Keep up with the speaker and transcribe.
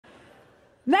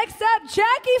Next up,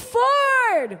 Jackie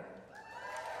Ford.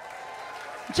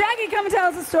 Jackie, come and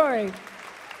tell us a story.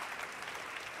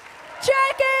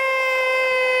 Jackie!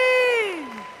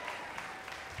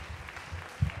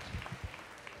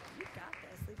 You got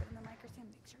this. Leave it in the microphone.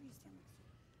 Make sure you stand.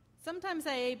 Sometimes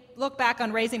I look back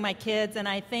on raising my kids and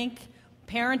I think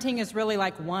parenting is really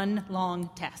like one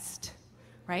long test,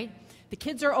 right? The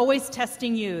kids are always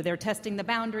testing you. They're testing the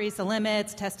boundaries, the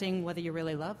limits, testing whether you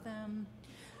really love them.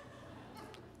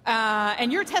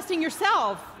 And you're testing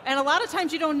yourself. And a lot of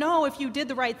times you don't know if you did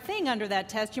the right thing under that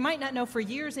test. You might not know for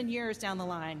years and years down the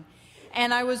line.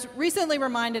 And I was recently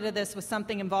reminded of this with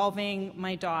something involving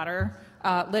my daughter,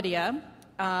 Lydia.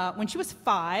 When she was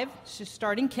 5, she was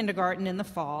starting kindergarten in the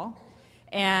fall.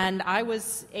 And I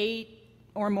was 8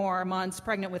 or more months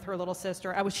pregnant with her little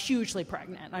sister. I was hugely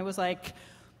pregnant. I was like,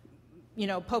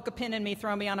 poke a pin in me,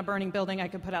 throw me on a burning building, I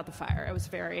could put out the fire. It was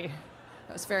very,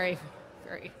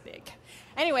 very big.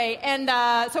 Anyway, and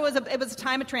so it was a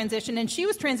time of transition, and she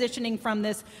was transitioning from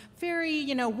this very,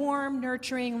 warm,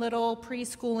 nurturing little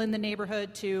preschool in the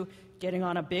neighborhood to getting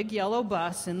on a big yellow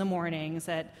bus in the mornings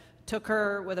that took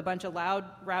her with a bunch of loud,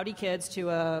 rowdy kids to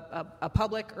a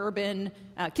public, urban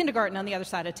kindergarten on the other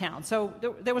side of town. So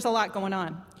there was a lot going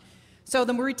on. So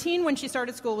the routine when she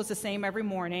started school was the same every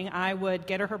morning. I would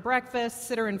get her breakfast,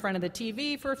 sit her in front of the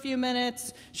TV for a few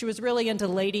minutes. She was really into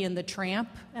Lady and the Tramp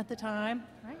at the time,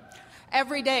 right?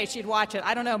 Every day she'd watch it.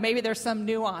 I don't know, maybe there's some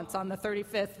nuance on the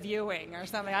 35th viewing or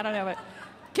something. I don't know, but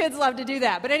kids love to do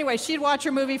that. But anyway, she'd watch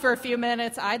her movie for a few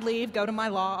minutes. I'd leave, go to my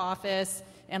law office,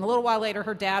 and a little while later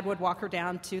her dad would walk her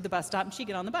down to the bus stop and she'd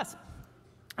get on the bus.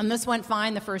 And this went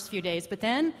fine the first few days, but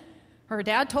then her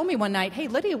dad told me one night, hey,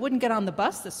 Lydia wouldn't get on the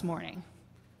bus this morning.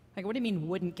 I go, what do you mean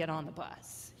wouldn't get on the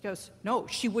bus? He goes, no,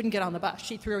 she wouldn't get on the bus.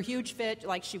 She threw a huge fit,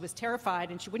 like she was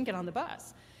terrified, and she wouldn't get on the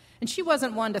bus. And she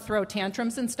wasn't one to throw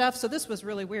tantrums and stuff, so this was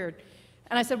really weird.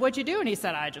 And I said, what'd you do? And he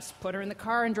said, I just put her in the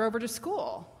car and drove her to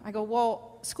school. I go,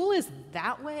 well, school is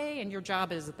that way, and your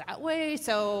job is that way,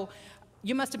 so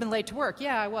you must have been late to work.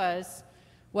 Yeah, I was.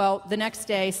 Well, the next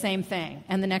day, same thing,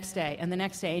 and the next day, and the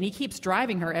next day, and he keeps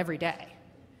driving her every day.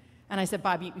 And I said,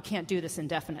 Bob, you can't do this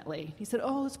indefinitely. He said,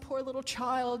 oh, this poor little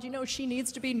child, she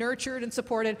needs to be nurtured and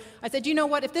supported. I said, you know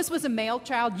what, if this was a male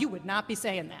child, you would not be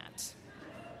saying that.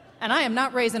 And I am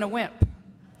not raising a wimp.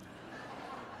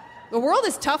 The world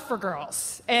is tough for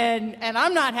girls, and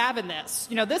I'm not having this.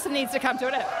 This needs to come to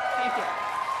an end. Thank you.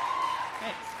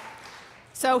 Thanks.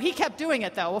 So he kept doing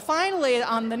it, though. Well, finally,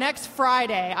 on the next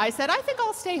Friday, I said, I think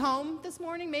I'll stay home this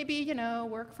morning, maybe,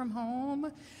 work from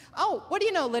home. Oh, what do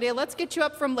you know, Lydia? Let's get you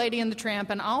up from Lady and the Tramp,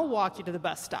 and I'll walk you to the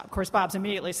bus stop. Of course, Bob's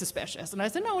immediately suspicious. And I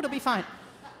said, no, it'll be fine.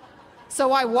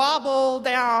 So I wobble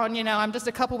down, I'm just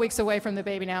a couple weeks away from the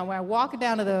baby now. When I walk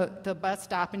down to the bus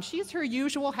stop, and she's her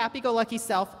usual happy-go-lucky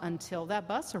self until that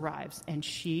bus arrives, and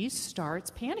she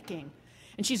starts panicking.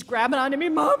 And she's grabbing onto me,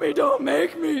 Mommy, don't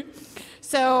make me.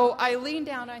 So I leaned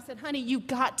down, and I said, honey, you've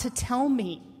got to tell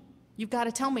me. You've got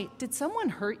to tell me. Did someone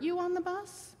hurt you on the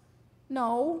bus?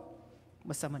 No.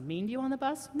 Was someone mean to you on the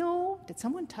bus? No. Did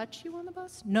someone touch you on the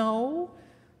bus? No.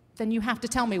 Then you have to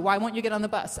tell me, why won't you get on the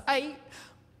bus? I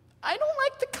don't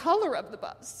like the color of the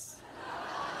bus.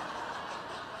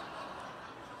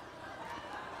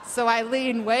 So I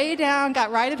leaned way down,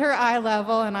 got right at her eye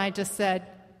level, and I just said,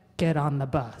 get on the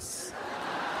bus.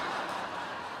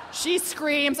 She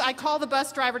screams. I call the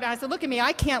bus driver down. I said, look at me,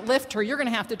 I can't lift her. You're going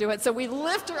to have to do it. So we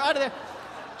lift her out of there.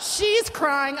 She's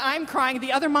crying, I'm crying.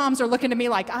 The other moms are looking at me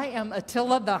like I am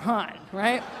Attila the Hun,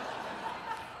 right?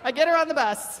 I get her on the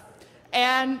bus,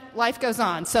 and life goes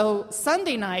on. So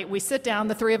Sunday night, we sit down,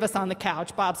 the three of us on the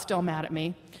couch. Bob's still mad at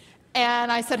me.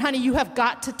 And I said, honey, you have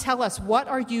got to tell us, what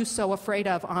are you so afraid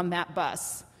of on that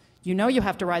bus? You know you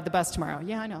have to ride the bus tomorrow.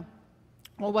 Yeah, I know.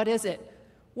 Well, what is it?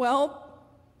 Well,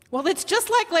 it's just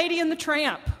like Lady and the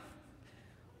Tramp.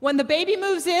 When the baby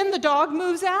moves in, the dog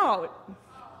moves out.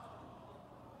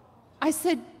 I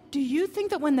said, do you think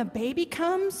that when the baby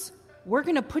comes, we're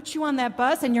going to put you on that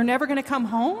bus and you're never going to come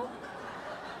home?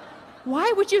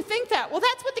 Why would you think that? Well,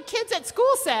 that's what the kids at school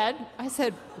said. I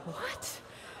said, what?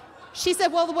 She said,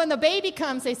 well, when the baby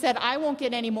comes, they said, I won't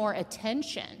get any more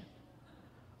attention.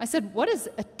 I said, what does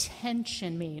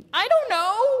attention mean? I don't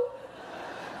know.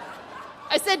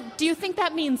 I said, do you think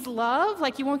that means love?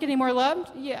 Like you won't get any more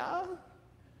love? Yeah.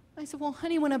 I said, well,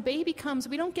 honey, when a baby comes,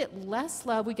 we don't get less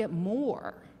love, we get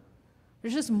more.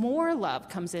 There's just more love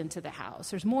comes into the house.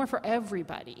 There's more for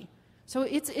everybody. So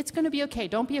it's going to be okay.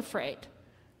 Don't be afraid.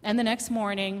 And the next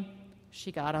morning,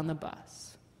 she got on the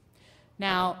bus.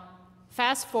 Now,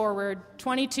 fast forward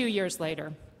 22 years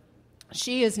later,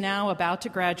 she is now about to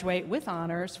graduate with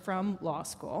honors from law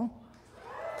school.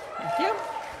 Thank you.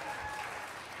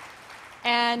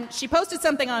 And she posted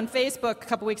something on Facebook a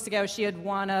couple weeks ago. She had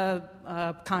won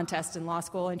a contest in law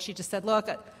school, and she just said, look,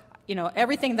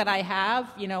 everything that I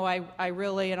have, I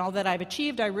really, and all that I've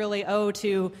achieved, I really owe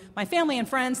to my family and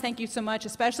friends. Thank you so much,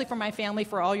 especially for my family,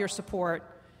 for all your support.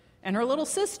 And her little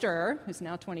sister, who's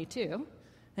now 22,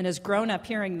 and has grown up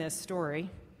hearing this story,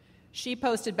 she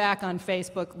posted back on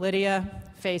Facebook, Lydia,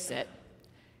 face it,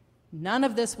 none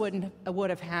of this would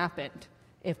have happened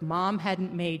if Mom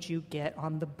hadn't made you get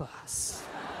on the bus.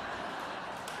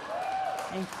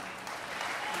 Thank you.